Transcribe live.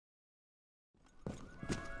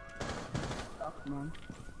Come on.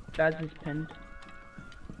 Jazz is pinned.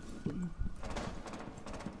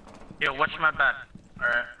 Yo, watch my back.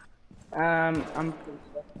 Alright. I'm.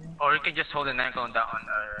 Or you can just hold an angle on that one.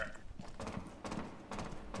 Alright.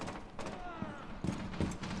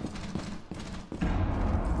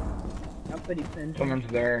 I'm pretty pinned. Someone's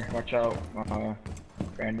there. Watch out.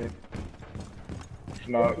 Brandon.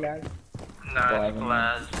 Smoke. Glass. No, it's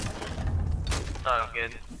glass. Oh,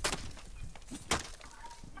 good.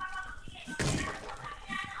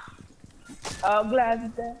 Oh, glass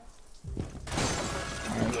is there.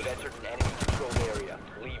 You have entered an enemy controlled area.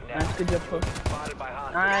 Leave now. Nice, good job, push. Spotted by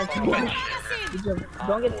Nice, hostiles. good job.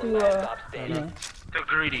 Don't get too, Stop standing. no. Too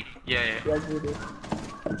greedy. Yeah. Yeah, good.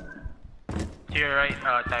 To your right,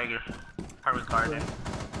 Tiger. Harvard Garden.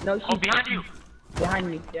 No, she's Oh, behind you! behind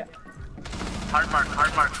me, yeah. Hard mark.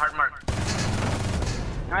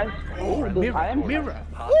 Nice. Oh, Mirror.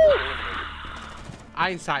 Hostile eliminated.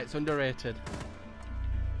 Hindsight's underrated.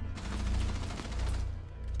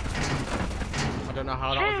 I don't know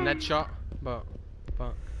how that was an head shot, but.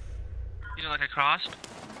 You know, like I crossed?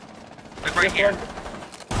 Like right here.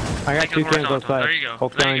 I got two cans outside. There you go.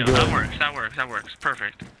 Hopefully There you I go. do That works.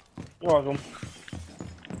 Perfect. You're welcome.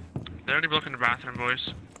 They're already blocking the bathroom,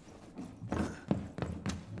 boys.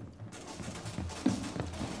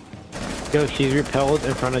 Yo, she's repelled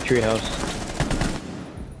in front of treehouse.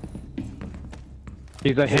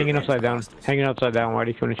 She's like hanging upside down. Why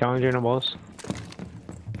do you want to challenge her? No balls.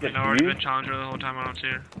 I've already been challenger the whole time. I don't see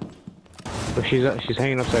her. But she's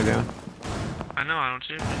hanging upside down. I know. I don't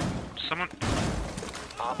see her. Someone.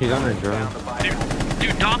 She's on her drone.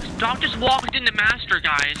 Dude, Doc just walked in the master,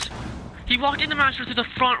 guys. He walked in the master through the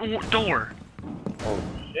front door. Oh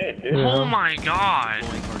shit, dude. Yeah. Oh my god.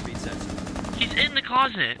 He's in the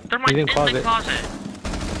closet. They're He's in the closet.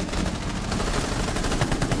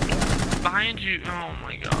 Behind you. Oh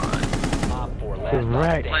my god. Op 4 last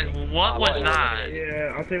Correct. Like, what was that?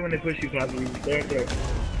 Yeah, I'll tell you when they push you, probably. There.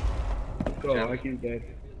 Go, I keep that.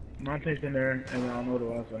 Monte's in there, and I don't know what the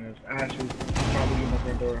last one is. Ash is probably in the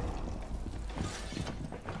front door.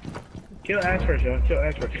 Kill Ash first, yo. Kill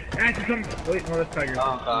Ash first. Ash is coming. Wait, no, that's Tiger.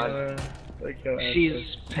 Oh, God. Kill Ash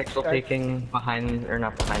She's first. pixel taking behind, or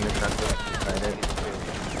not behind the truck, but beside it.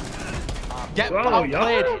 Get Whoa,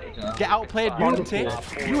 outplayed. yo. Get outplayed, Monty.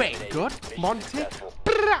 You ain't good, Monty.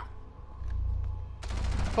 Brrrah.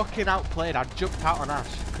 Fucking outplayed. I jumped out on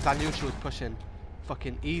Ash because I knew she was pushing.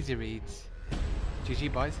 Fucking easy reads.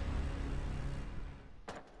 GG, boys.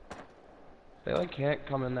 They like can't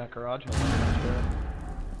come in that garage.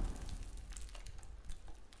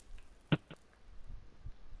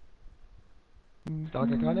 Doc,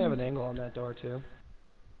 I kinda have an angle on that door too.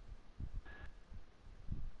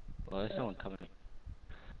 Well, there's someone coming.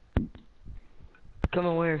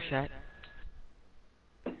 Coming where, Shaq?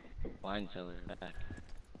 Wine cellar back.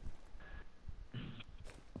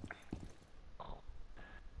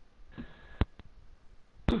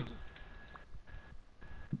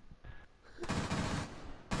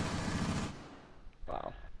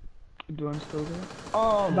 Wow. Dorm still there?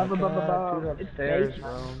 Oh my Ba- ba- ba- ba- god, ba. dude, It's upstairs, bait.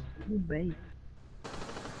 bro. You bait.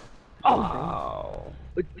 Wow.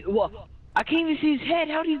 What? I can't even see his head.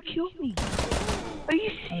 How do you kill me? Are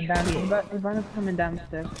you serious? Ivana's coming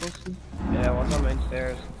downstairs, closely. Yeah, what's on main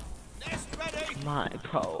stairs? My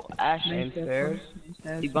bro, Ash Main stairs?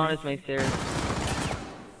 Ibana's main stairs.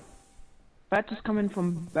 Bat is coming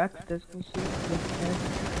from backstairs, closely.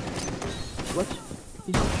 What?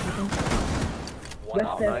 He's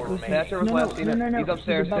Backstairs, closely. Thatcher was last seen it. He's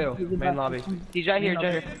upstairs above, too. he's Main above. lobby. He's right here, Main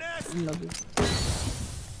Jenner. lobby.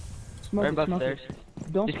 Smoke Right it, smoke upstairs. it.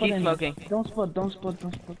 Don't Just spot keep any. smoking. Don't spot.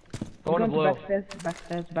 Going to blue.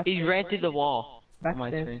 Backstairs. He ran through the wall. On my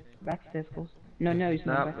Backstairs. screen. Backstairs, close. No, he's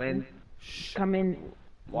not Not backstairs. main. Come in.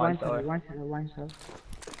 Wine Wine cellar. cellar.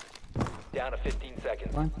 Down to 15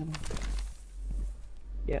 seconds. Wine cellar.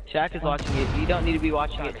 Yeah. Shaq is watching it. You don't need to be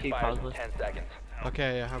watching Time it too, expires in pauseless. 10 seconds.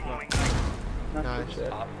 Okay, yeah, have that. Nice.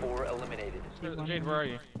 Op 4 eliminated. Jade, where are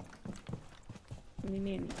you? What do you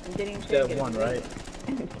mean? I'm getting Step interrogated. one, right?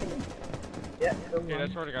 Yeah. Okay,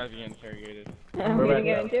 that's where the guy's being interrogated. I'm We're gonna back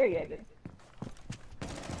get up. interrogated.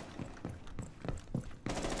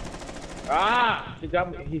 Ah! He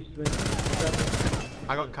got me. He's swinging.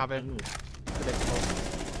 I got cabin.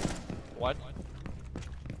 What?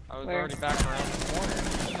 I was Where? already back around the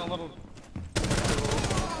corner. In a little.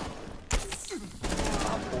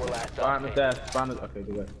 Op 4 last Behind the op desk. Behind the. Okay,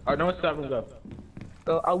 do it. Alright, no one's stopping. Go.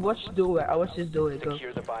 Go. I'll watch do it. I'll watch this do it. Go.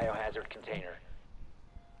 Secure the biohazard container.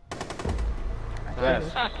 Yes.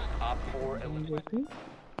 Op 4 eliminated.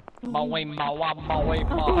 Oh, yeah,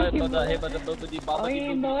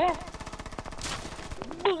 boy.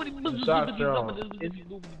 Shot strong. Is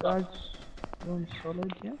guys going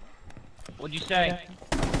solid, yeah? What'd you say?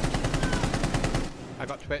 I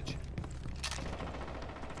got Twitch.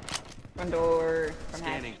 Front door. From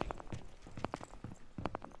hatch.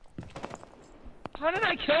 How did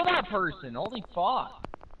I kill that person? Holy fuck.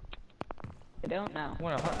 I don't know.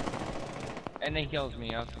 And then he kills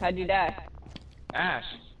me. How'd you die? Ash.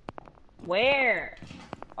 Where?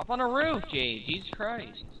 Up on a roof, Jade. Jesus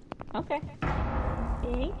Christ. Okay.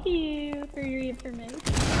 Thank you for your information. I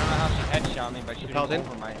don't know how she headshot me, but she held was in?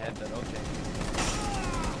 over my head, but okay.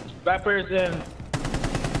 That person.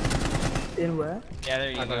 In where? Yeah,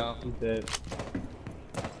 there you go. He's dead.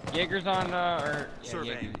 Jaeger's on,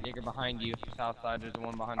 Jaeger behind you. South side, there's the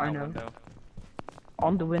one behind I that know. window.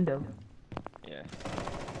 On the window. Yeah.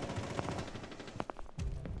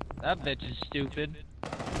 That bitch is stupid.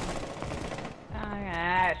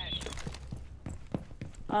 Alright.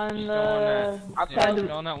 On She's the outside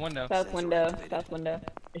go on that window. south window. South window.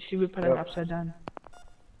 Is she repelling upside down?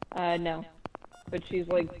 No. But she's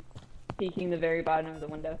like peeking the very bottom of the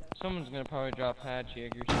window. Someone's gonna probably drop hatch,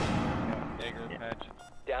 Jaeger's. Jaeger hatch.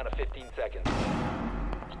 Down to 15 seconds.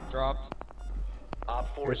 Dropped. Op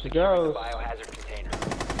 4 Here she securing the goes. biohazard container.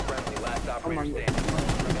 Friendly, last Oh operator my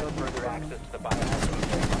standing. Further access to the biohazard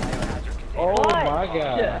container. Oh my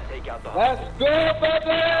god. Take out the Let's go, baby!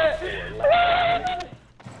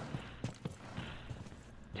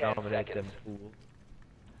 10 seconds.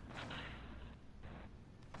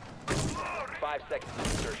 5 seconds of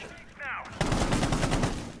insertion.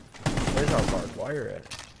 Where's our barbed wire at?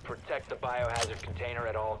 Protect the biohazard container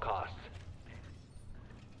at all costs.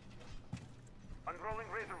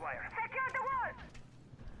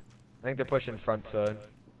 I think they're pushing front side.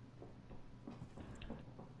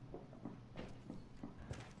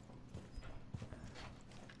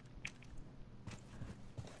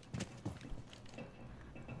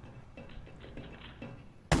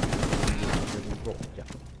 Yeah.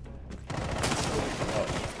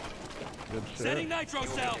 Good shit. You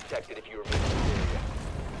will be detected if you remain in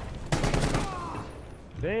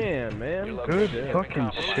the area. Damn, man. Your Good location fucking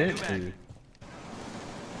has been shit, compromised. dude.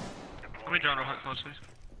 Let me draw real closely.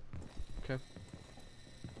 Okay.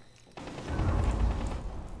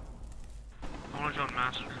 I want to join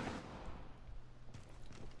Master.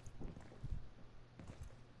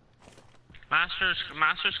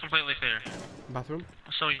 Master's completely clear. Bathroom.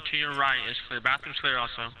 So to your right is clear. Bathroom's clear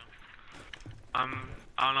also. I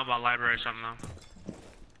don't know about library or something though.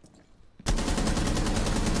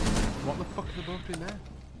 What the fuck are they both doing there?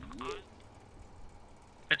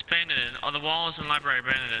 It's painted. Oh, the walls in library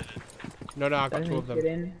painted. No, I got I two need of to them.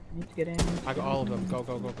 get in. Need to get in. I got all of them. Go,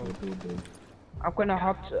 go, go, go. I'm gonna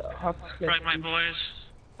hop. Frag my boys.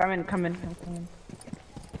 Come in. I'm coming.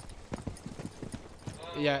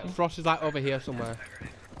 Yeah, Frost is like over here somewhere.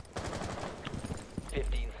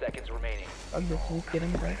 15 seconds remaining. I'm just need to get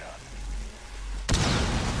in, bro. 10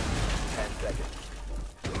 seconds.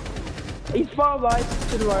 He's far right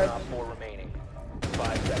to the right. Op 4 remaining.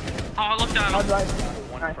 5 seconds. Oh, I looked at Hard him. right.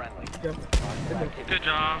 One Nice. friendly. Good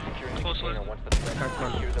job. Securing the Closely. container once the threat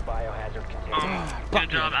secure the biohazard container. Good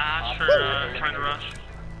job, Ash, for trying to rush.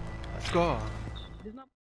 Let's go. There's not